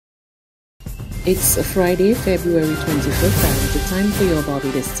It's Friday, February 25th, and the time for your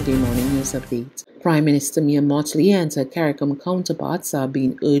Barbados Today morning news update. Prime Minister Mia Mottley and her CARICOM counterparts are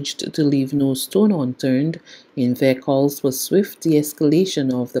being urged to leave no stone unturned in their calls for swift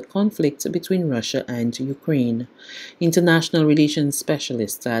de-escalation of the conflict between Russia and Ukraine. International Relations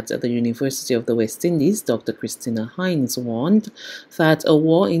Specialist at the University of the West Indies, Dr. Christina Hines, warned that a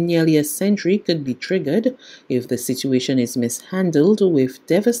war in nearly a century could be triggered if the situation is mishandled, with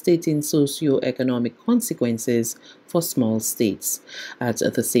devastating socio-economic consequences for small states. At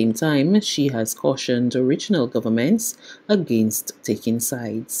the same time, she has cautioned regional governments against taking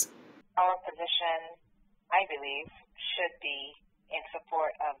sides. Our position, I believe, should be in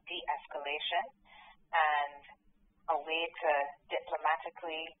support of de-escalation and a way to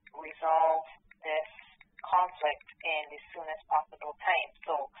diplomatically resolve this conflict in the soonest possible time.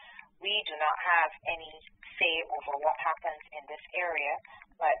 So we do not have any say over what happens in this area,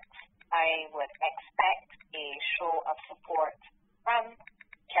 but I would expect a show of support from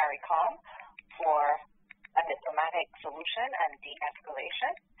CARICOM for a diplomatic solution and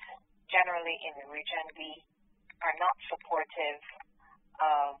de-escalation. Generally in the region, we are not supportive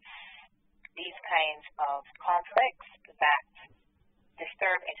of these kinds of conflicts that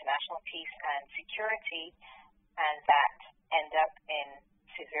disturb international peace and security and that end up in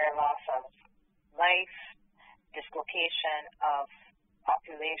severe loss of life, dislocation of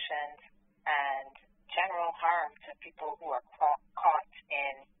populations, and general harm to people who are caught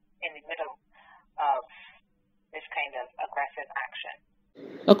in the middle of this kind of aggressive action.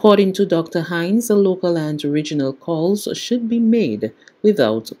 According to Dr. Hines, local and regional calls should be made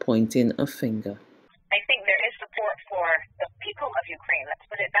without pointing a finger. I think there is support for the people of Ukraine, let's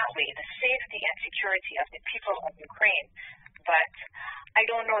put it that way, the safety and security of the people of Ukraine. But I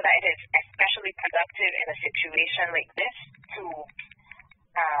don't know that it is especially productive in a situation like this to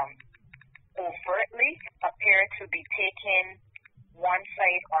overtly appear to be taking one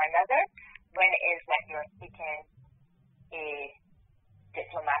side or another when it is that you're seeking a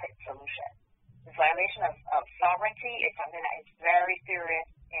diplomatic solution. The violation of sovereignty is something that is very serious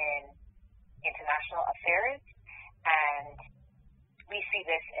in international affairs, and we see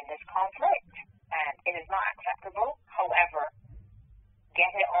this in this conflict, and it is not acceptable. However,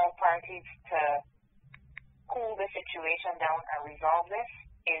 getting all parties to cool the situation down and resolve this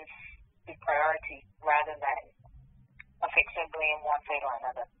is the priority rather than affixing blame one side or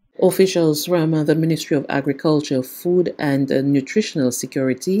another. Officials from the Ministry of Agriculture, Food and Nutritional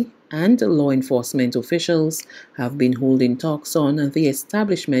Security and law enforcement officials have been holding talks on the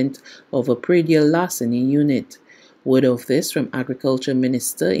establishment of a predial larceny unit. Word of this from Agriculture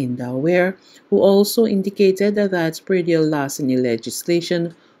Minister Inda Ware, who also indicated that predial larceny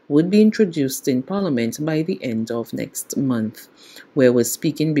legislation would be introduced in Parliament by the end of next month. Ware was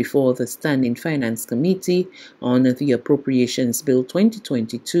speaking before the Standing Finance Committee on the Appropriations Bill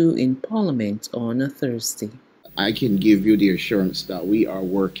 2022 in Parliament on Thursday. I can give you the assurance that we are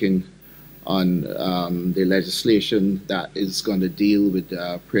working on the legislation that is going to deal with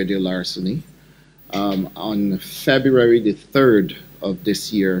predial larceny. On February the 3rd of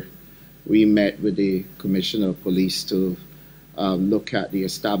this year, we met with the Commissioner of Police to look at the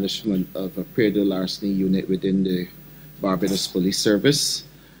establishment of a predial larceny unit within the Barbados Police Service.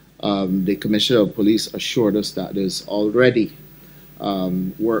 The Commissioner of Police assured us that there's already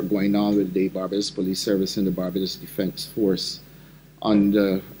work going on with the Barbados Police Service and the Barbados Defence Force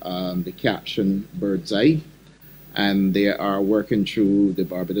under the caption Bird's Eye, and they are working through the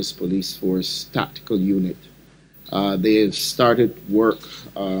Barbados Police Force Tactical Unit. They've started work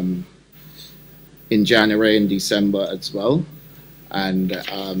in January and December as well, and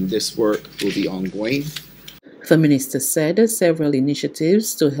this work will be ongoing. The minister said several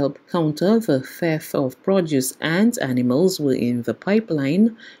initiatives to help counter the theft of produce and animals were in the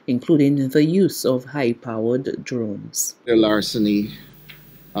pipeline, including the use of high-powered drones. The larceny,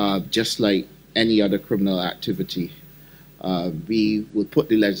 just like any other criminal activity, we will put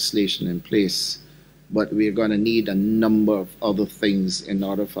the legislation in place, but we're going to need a number of other things in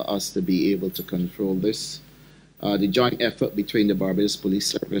order for us to be able to control this. The joint effort between the Barbados Police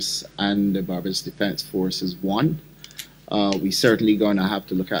Service and the Barbados Defence Force is one. We're certainly going to have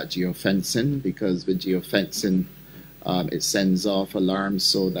to look at geofencing, because with geofencing, it sends off alarms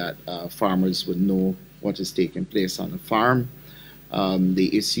so that farmers would know what is taking place on the farm.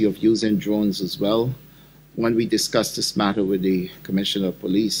 The issue of using drones as well. When we discussed this matter with the Commissioner of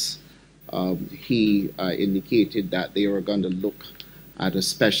Police, he indicated that they were going to look at a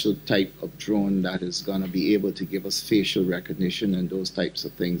special type of drone that is going to be able to give us facial recognition and those types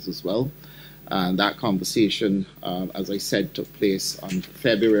of things as well. And that conversation, as I said, took place on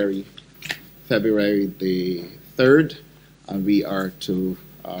February February the 3rd, and we are to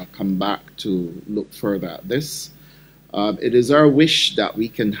come back to look further at this. It is our wish that we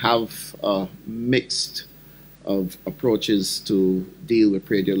can have a mixed of approaches to deal with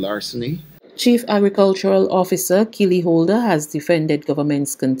predial larceny. Chief Agricultural Officer Keely Holder has defended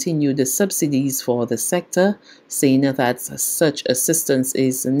government's continued subsidies for the sector, saying that such assistance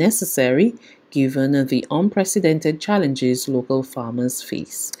is necessary given the unprecedented challenges local farmers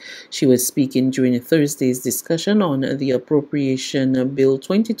face. She was speaking during Thursday's discussion on the Appropriation Bill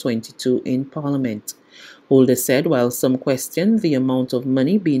 2022 in Parliament. Holder said while some questioned the amount of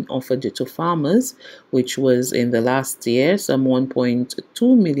money being offered to farmers, which was in the last year some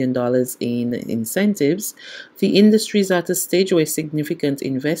 $1.2 million in incentives, the industry is at a stage where significant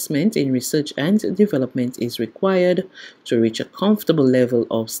investment in research and development is required to reach a comfortable level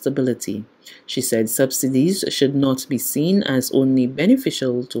of stability. She said subsidies should not be seen as only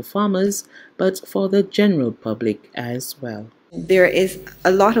beneficial to farmers, but for the general public as well. There is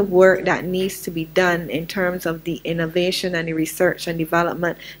a lot of work that needs to be done in terms of the innovation and the research and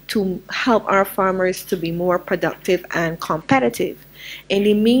development to help our farmers to be more productive and competitive. In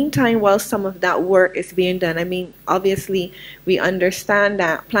the meantime, while some of that work is being done, I mean, obviously we understand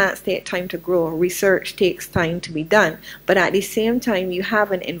that plants take time to grow, research takes time to be done, but at the same time you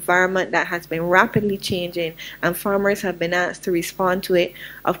have an environment that has been rapidly changing and farmers have been asked to respond to it.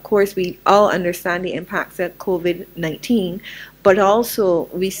 Of course, we all understand the impacts of COVID-19, but also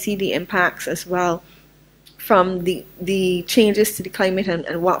we see the impacts as well from the changes to the climate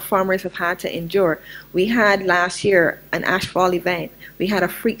and what farmers have had to endure. We had last year an ashfall event, we had a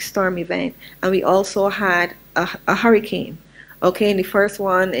freak storm event, and we also had a hurricane. Okay, and the first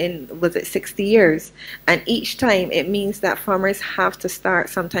one in, was it 60 years? And each time it means that farmers have to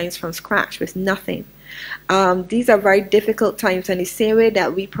start sometimes from scratch with nothing. These are very difficult times, and the same way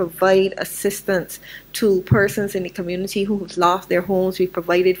that we provide assistance to persons in the community who have lost their homes, we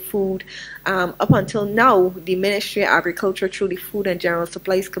provided food. Up until now, the Ministry of Agriculture through the Food and General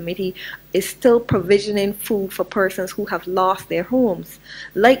Supplies Committee is still provisioning food for persons who have lost their homes.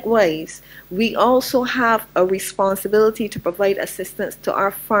 Likewise, we also have a responsibility to provide assistance to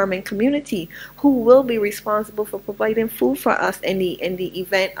our farming community, who will be responsible for providing food for us in the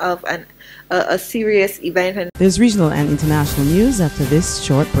event of a serious event. There's regional and international news after this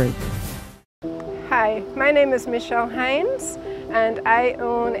short break. Hi, my name is Michelle Hines and I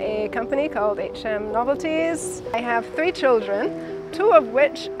own a company called HM Novelties. I have 3 children, 2 of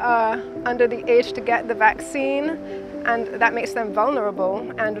which are under the age to get the vaccine, and that makes them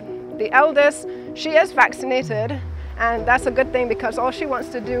vulnerable. And the eldest, she is vaccinated, and that's a good thing because all she wants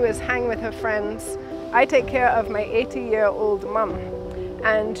to do is hang with her friends. I take care of my 80-year-old mum,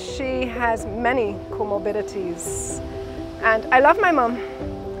 and she has many comorbidities. And I love my mum,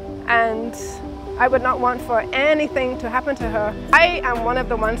 and I would not want for anything to happen to her. I am one of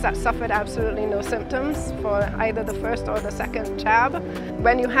the ones that suffered absolutely no symptoms for either the first or the second jab.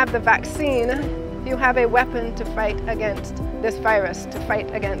 When you have the vaccine, you have a weapon to fight against this virus, to fight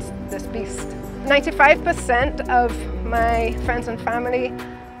against this beast. 95% of my friends and family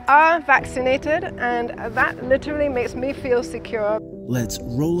are vaccinated, and that literally makes me feel secure. Let's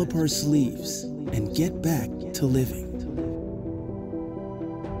roll up our sleeves and get back to living.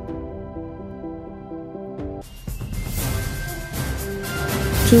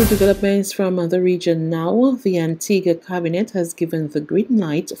 Two developments from the region now. The Antigua cabinet has given the green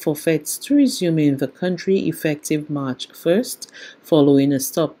light for feds to resume in the country effective March 1st, following a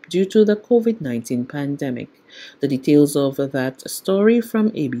stop due to the COVID-19 pandemic. The details of that story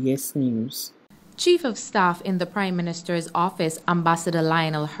from ABS News. Chief of Staff in the Prime Minister's office, Ambassador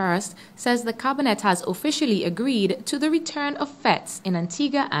Lionel Hurst, says the cabinet has officially agreed to the return of feds in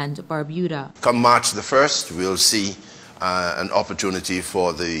Antigua and Barbuda. Come March the 1st, we'll see an opportunity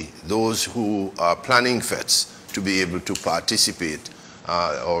for those who are planning feds to be able to participate,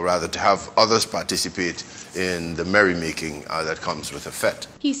 or rather to have others participate in the merrymaking that comes with a fete.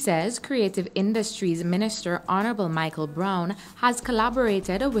 He says Creative Industries Minister Honorable Michael Brown has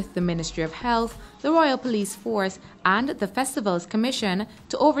collaborated with the Ministry of Health, the Royal Police Force and the Festivals Commission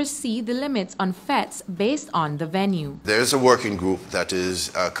to oversee the limits on fetes based on the venue. There's a working group that is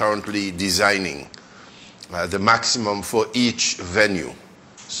currently designing the maximum for each venue,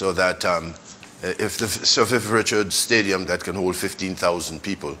 so that if the Sir Viv Richards Stadium that can hold 15,000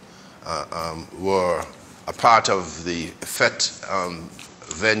 people were a part of the fete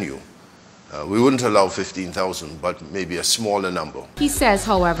venue, we wouldn't allow 15,000, but maybe a smaller number. He says,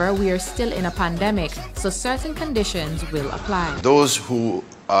 however, we are still in a pandemic, so certain conditions will apply. Those who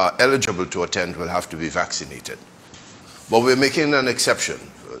are eligible to attend will have to be vaccinated. But we're making an exception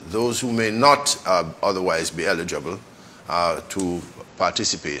those who may not otherwise be eligible to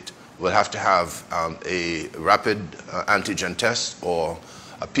participate will have to have a rapid antigen test or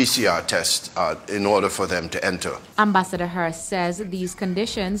a PCR test in order for them to enter. Ambassador Hurst says these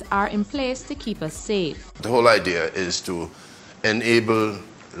conditions are in place to keep us safe. The whole idea is to enable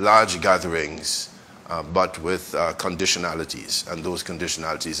large gatherings, but with conditionalities, and those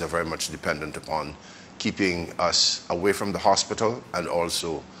conditionalities are very much dependent upon keeping us away from the hospital and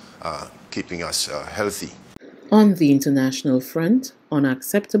also keeping us healthy. On the international front,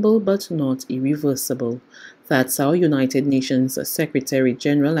 unacceptable but not irreversible. That's how United Nations Secretary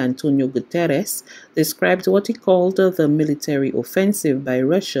General Antonio Guterres described what he called the military offensive by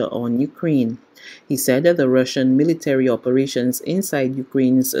Russia on Ukraine. He said that the Russian military operations inside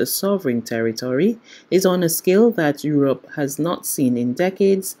Ukraine's sovereign territory is on a scale that Europe has not seen in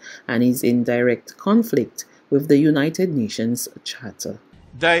decades and is in direct conflict with the United Nations Charter.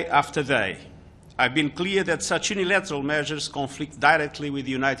 Day after day, I've been clear that such unilateral measures conflict directly with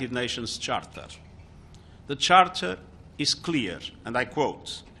the United Nations Charter. The Charter is clear, and I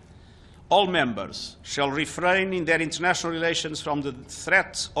quote, "All members shall refrain in their international relations from the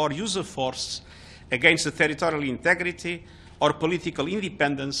threat or use of force against the territorial integrity or political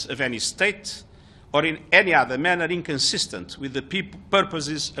independence of any state or in any other manner inconsistent with the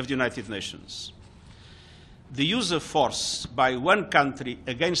purposes of the United Nations. The use of force by one country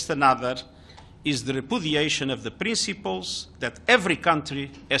against another is the repudiation of the principles that every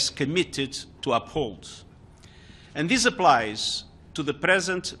country has committed to uphold. And this applies to the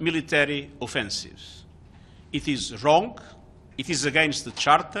present military offensive. It is wrong, it is against the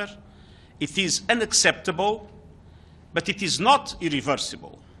Charter, it is unacceptable, but it is not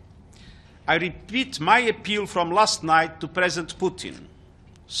irreversible. I repeat my appeal from last night to President Putin.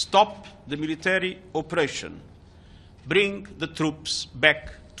 Stop the military operation. Bring the troops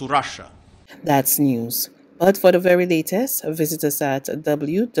back to Russia." That's news. But for the very latest, visit us at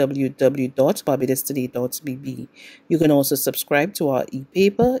www.barbadostoday.bb. You can also subscribe to our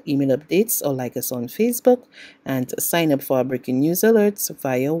e-paper, email updates, or like us on Facebook, and sign up for our breaking news alerts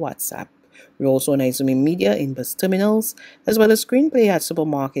via WhatsApp. We're also on Izumi Media in bus terminals, as well as screenplay at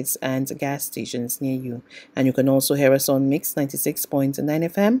supermarkets and gas stations near you. And you can also hear us on Mix 96.9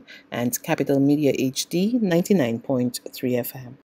 FM and Capital Media HD 99.3 FM.